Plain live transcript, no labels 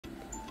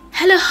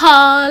Hello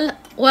all,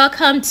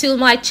 welcome to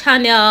my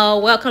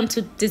channel, welcome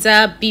to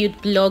Desire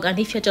Build blog. And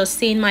if you're just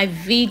seeing my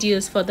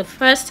videos for the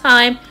first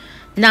time,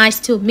 nice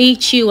to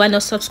meet you.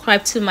 And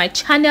subscribe to my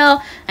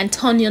channel and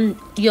turn on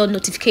your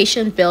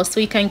notification bell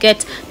so you can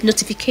get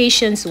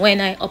notifications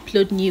when I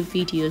upload new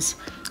videos.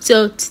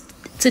 So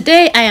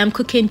today I am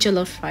cooking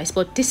jollof rice,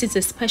 but this is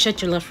a special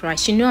jollof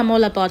rice. You know I'm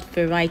all about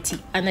variety,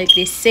 and like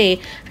they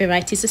say,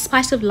 variety is the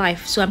spice of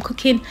life. So I'm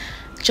cooking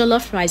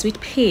jollof rice with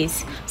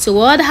peas. So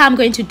what I'm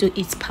going to do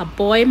is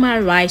parboil my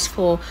rice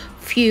for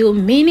few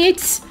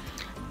minutes.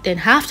 Then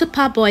after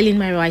parboiling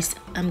my rice,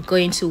 I'm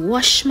going to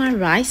wash my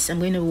rice.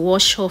 I'm going to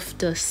wash off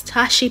the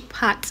starchy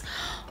part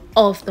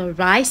of the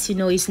rice. You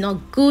know, it's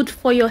not good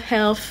for your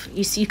health.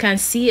 You can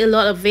see a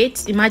lot of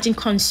it. Imagine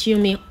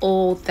consuming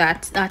all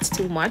that. That's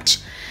too much.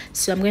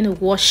 So I'm going to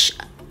wash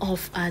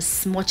off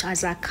as much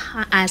as I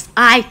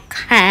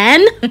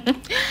can.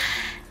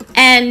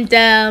 And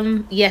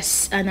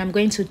yes, and I'm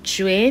going to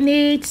drain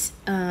it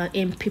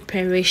in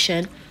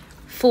preparation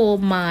for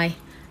my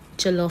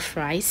jollof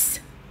rice.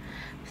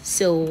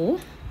 So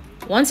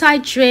once I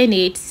drain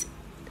it,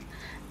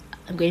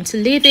 I'm going to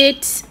leave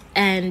it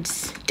and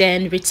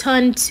then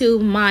return to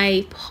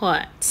my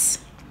pot.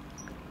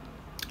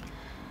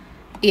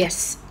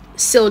 Yes,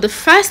 so the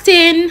first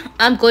thing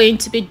I'm going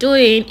to be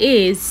doing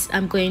is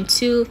I'm going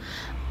to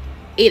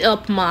heat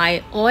up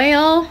my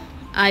oil.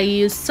 I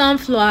use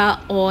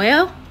sunflower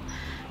oil.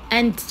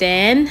 And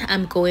then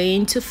I'm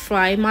going to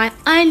fry my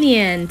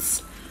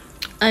onions.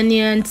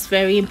 Onions,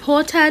 very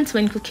important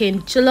when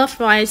cooking jollof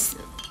rice,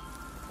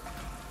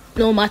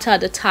 no matter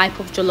the type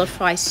of jollof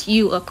rice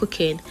you are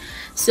cooking.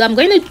 So I'm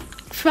going to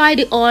fry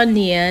the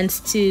onions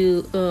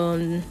to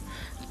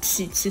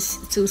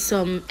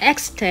some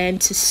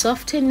extent to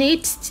soften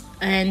it,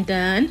 and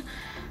then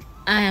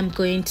I am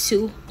going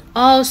to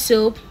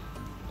also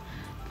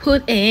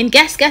put in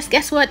guess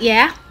what?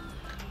 Yeah,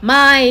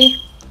 my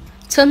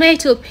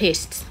tomato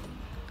paste.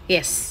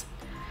 Yes,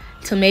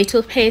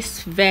 tomato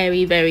paste,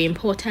 very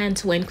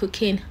important when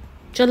cooking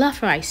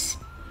jollof rice.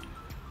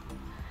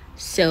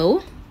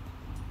 So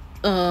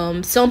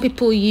some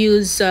people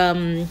use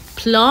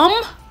plum,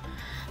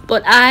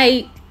 but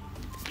I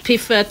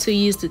prefer to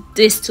use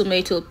this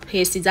tomato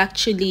paste. It's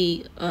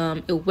actually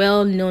a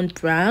well-known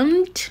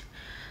brand,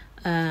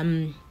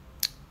 very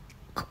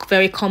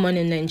common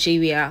in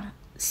Nigeria.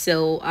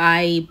 So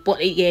I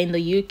bought it here in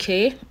the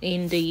UK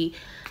in the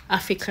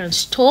African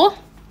store.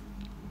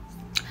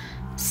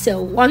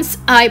 So once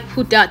I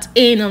put that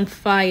in on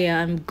fire,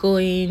 I'm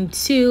going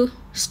to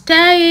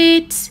stir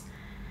it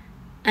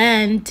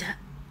and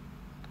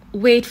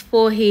wait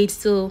for it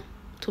to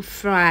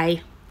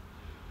fry.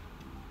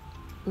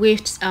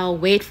 I'll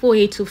wait for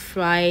it to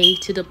fry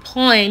to the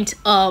point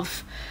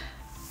of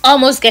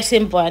almost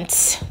getting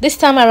burnt. This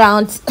time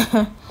around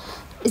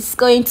it's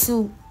going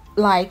to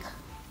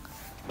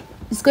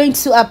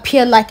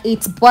appear like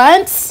it's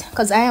burnt,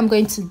 because I am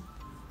going to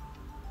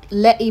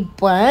let it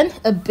burn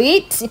a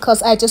bit,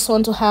 because I just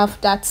want to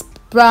have that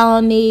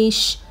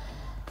brownish,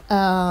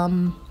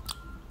 or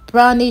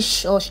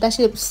should I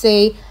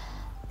say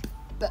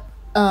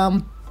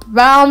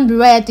brown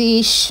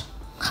reddish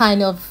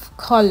kind of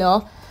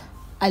color.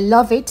 I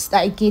love it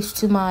that it gives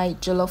to my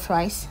jollof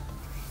rice.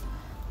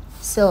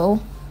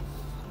 So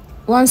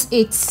once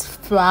it's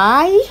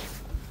fried,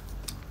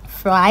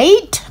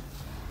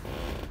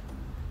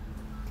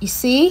 you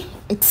see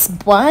it's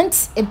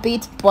burnt a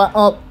bit,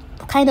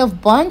 kind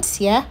of burnt.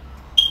 Yeah,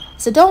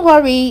 so don't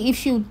worry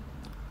if you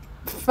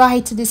fry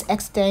to this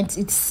extent,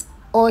 it's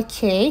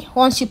okay.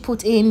 Once you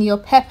put in your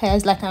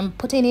peppers, like I'm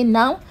putting in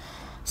now.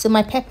 So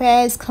my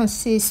peppers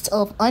consist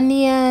of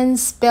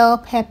onions, bell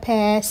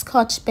pepper,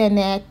 scotch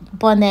bonnet,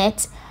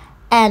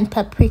 and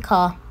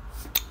paprika.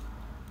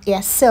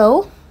 Yes,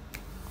 so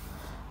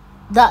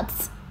that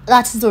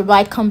is the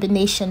right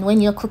combination when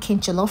you're cooking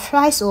jollof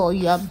rice or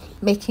you're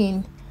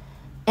making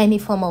any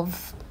form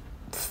of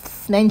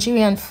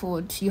Nigerian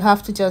food. You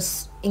have to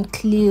just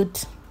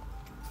include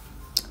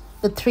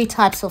the 3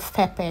 types of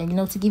pepper, you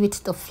know, to give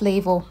it the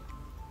flavor.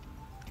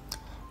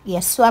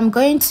 Yes, so I'm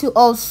going to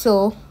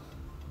also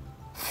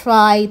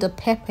fry the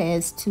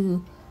peppers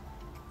to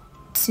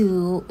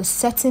a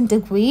certain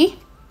degree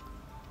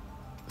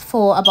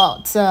for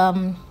about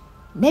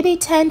maybe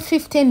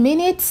 10-15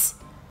 minutes.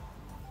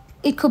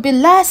 It could be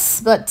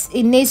less, but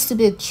it needs to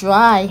be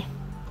dry.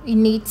 It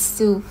needs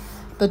to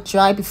be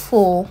dry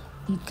before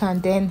you can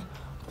then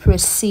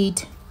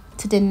proceed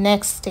to the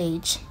next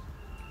stage.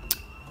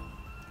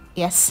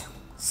 Yes,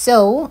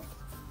 so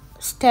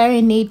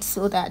stirring it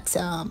so that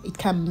it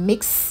can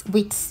mix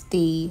with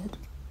the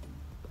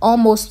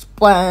almost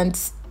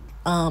burnt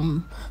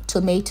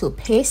tomato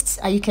paste.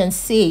 And you can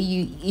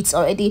see it's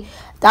already,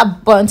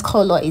 that burnt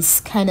color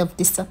is kind of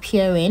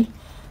disappearing.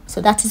 So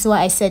that is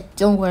why I said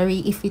don't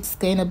worry if it's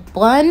going to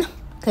burn,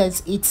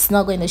 because it's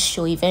not going to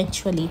show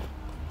eventually.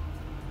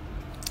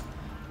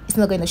 It's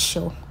not going to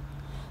show.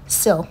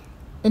 So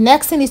the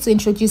next thing is to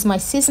introduce my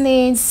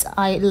seasonings.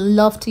 I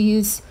love to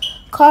use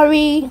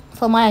curry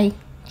for my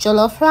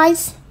jollof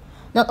rice.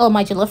 Not all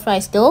my jollof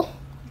rice though.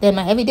 Then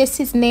my everyday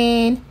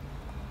seasoning.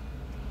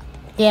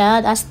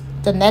 Yeah, that's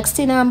the next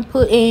thing I'm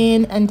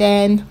putting. And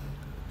then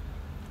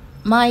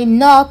my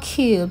knorr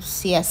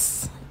cubes.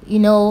 Yes, you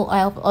know, I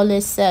have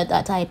always said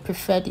that I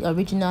prefer the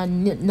original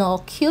knorr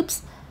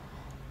cubes.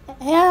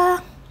 Yeah,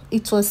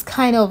 it was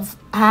kind of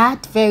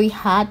hard, very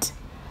hard.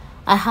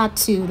 I had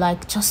to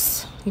like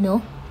just, you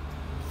know,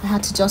 I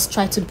had to just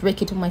try to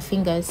break it with my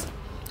fingers.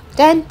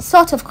 Then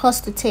salt, of course,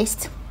 to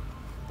taste.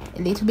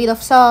 A little bit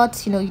of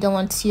salt. You know, you don't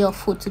want your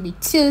food to be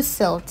too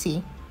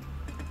salty.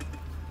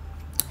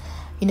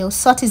 You know,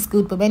 salt is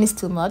good, but when it's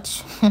too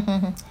much,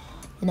 you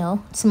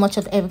know, too much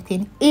of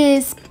everything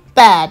is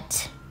bad.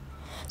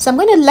 So I'm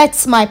going to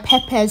let my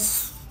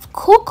peppers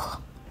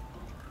cook.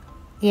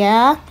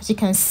 Yeah, as you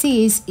can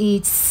see,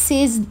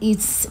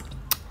 it's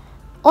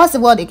what's the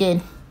word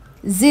again?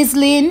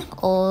 Sizzling,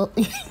 or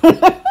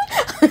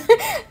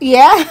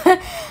yeah,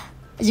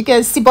 as you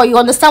can see, but you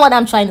understand what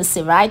I'm trying to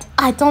say, right?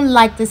 I don't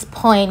like this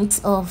point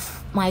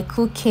of my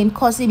cooking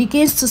because it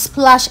begins to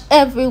splash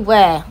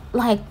everywhere.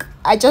 Like,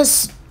 I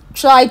just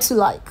try to,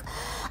 like,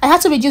 I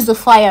had to reduce the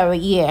fire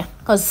here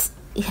because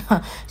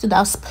yeah, so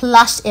that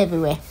splashed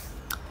everywhere.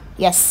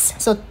 Yes,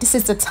 so this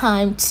is the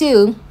time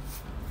to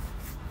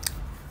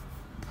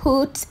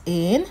put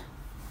in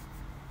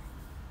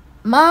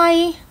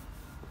my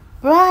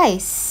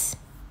rice.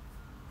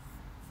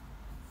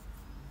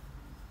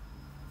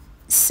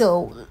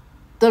 So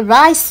the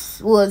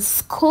rice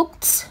was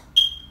cooked.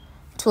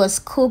 It was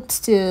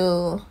cooked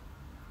to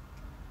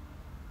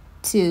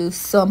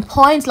some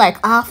point,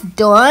 like half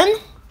done.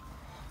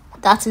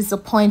 That is the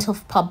point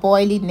of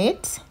parboiling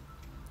it.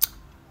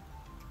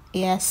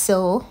 Yeah,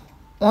 so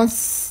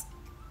once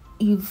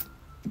you've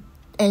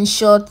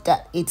ensured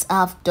that it's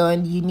half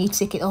done, you need to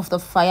take it off the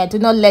fire. Do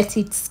not let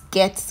it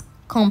get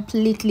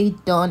completely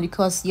done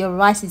because your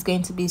rice is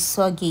going to be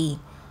soggy.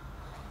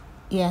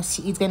 Yes,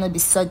 it's going to be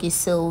soggy,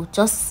 so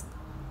just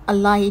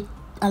allow it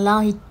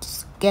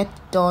to get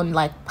done,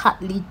 like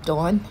partly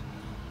done,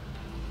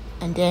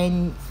 and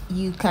then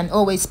you can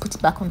always put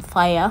it back on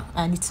fire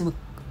and it will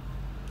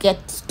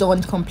get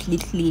done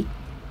completely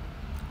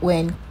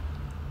when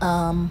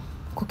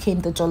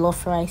cooking the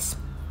jollof rice.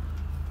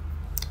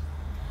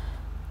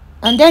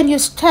 And then you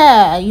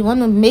stir. You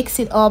want to mix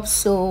it up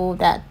so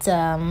that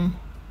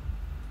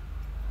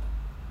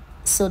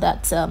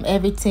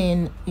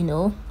everything, you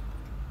know,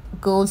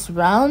 goes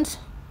round.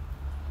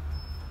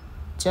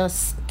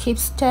 Just keep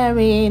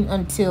stirring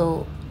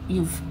until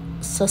you've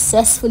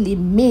successfully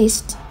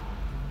mixed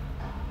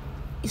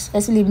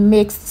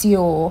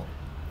your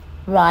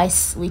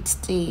rice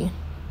with the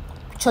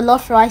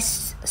jollof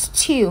rice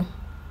stew.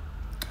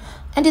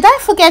 And did I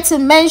forget to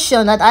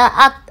mention that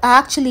I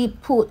actually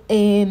put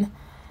in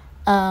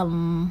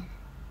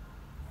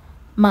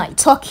my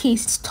turkey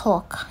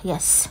stock?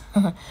 Yes.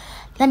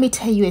 Let me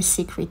tell you a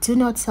secret. Do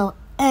not tell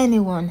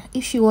anyone.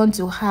 If you want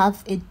to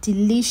have a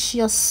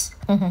delicious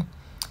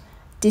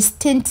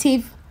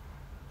distinctive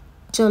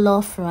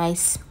jollof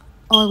rice,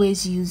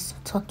 always use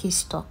turkey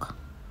stock,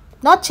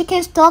 not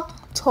chicken stock,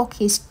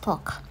 turkey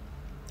stock.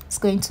 It's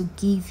going to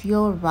give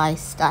your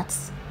rice that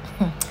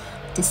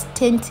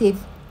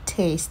distinctive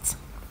taste.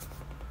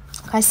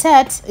 Like I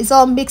said, it's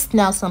all mixed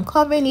now, so I'm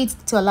covering it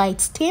to allow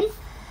it steam.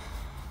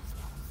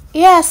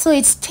 Yeah, so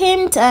it's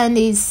steamed and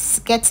it's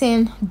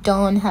getting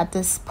done at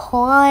this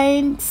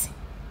point.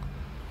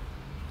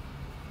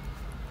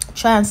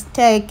 Try and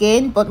stir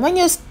again, but when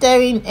you're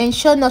stirring,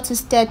 ensure not to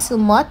stir too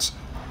much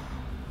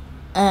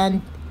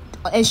and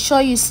ensure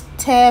you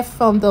stir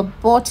from the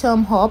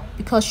bottom up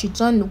because you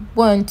don't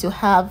want to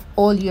have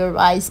all your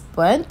rice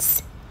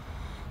burnt.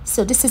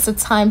 So this is the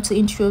time to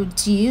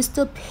introduce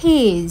the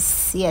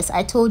peas. Yes,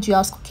 I told you I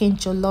was cooking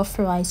jollof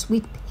rice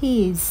with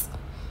peas.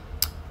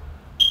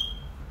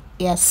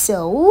 Yes,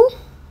 so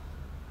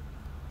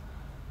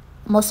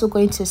I'm also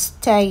going to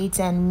stir it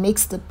and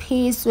mix the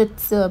peas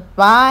with the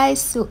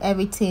rice so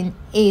everything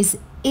is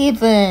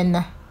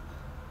even.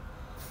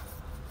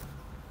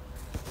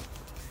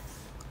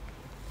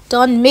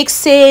 Done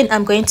mixing,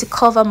 I'm going to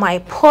cover my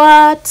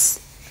pot.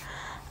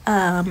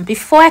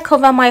 Before I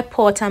cover my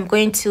pot, I'm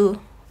going to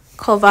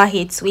cover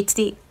it with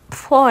the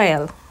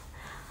foil.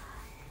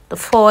 The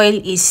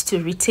foil is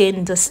to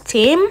retain the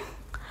steam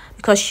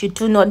because you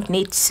do not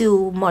need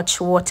too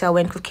much water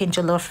when cooking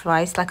jollof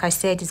rice. Like I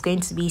said, it's going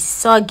to be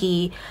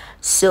soggy,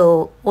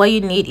 so what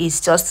you need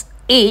is just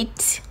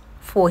it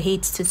for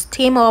it to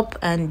steam up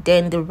and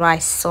then the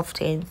rice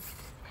softens.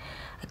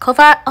 I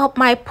cover up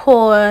my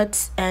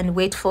pot and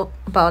wait for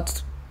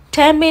about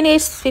 10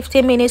 minutes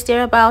 15 minutes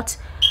thereabout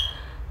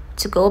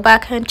to go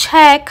back and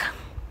check.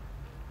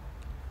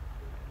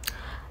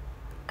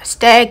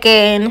 Stir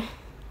again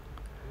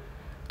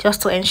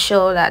just to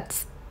ensure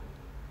that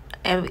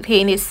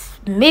everything is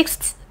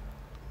mixed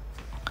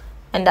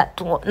and that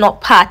no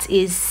part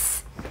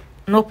is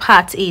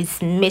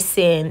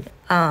missing.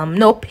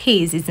 No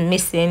piece is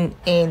missing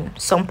in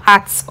some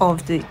parts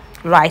of the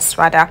rice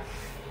rather.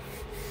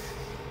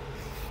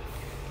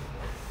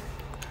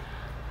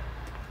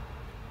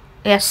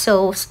 Yeah,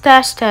 so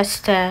stir.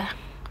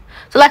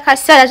 So like I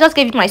said, I just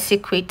gave you my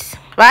secret,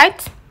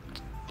 right?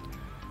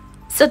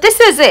 So this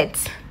is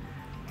it.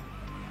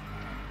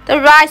 The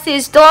rice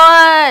is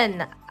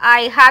done.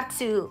 I had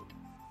to,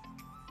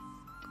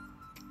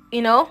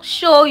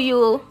 show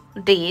you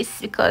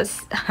this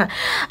because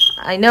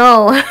I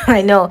know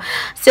I know.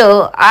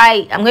 So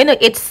I'm going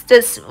to eat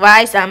this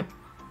rice. I'm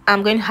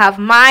going to have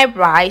my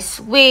rice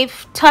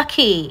with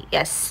turkey.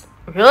 Yes,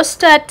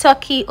 roasted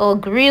turkey or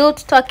grilled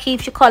turkey,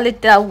 if you call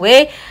it that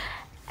way,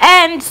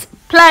 and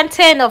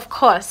plantain, of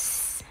course.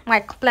 My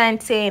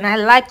plantain, I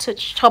like to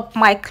chop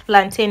my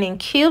plantain in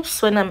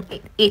cubes when I'm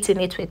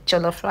eating it with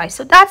jollof rice.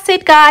 So that's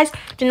it, guys.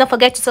 Do not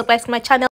forget to subscribe to my channel.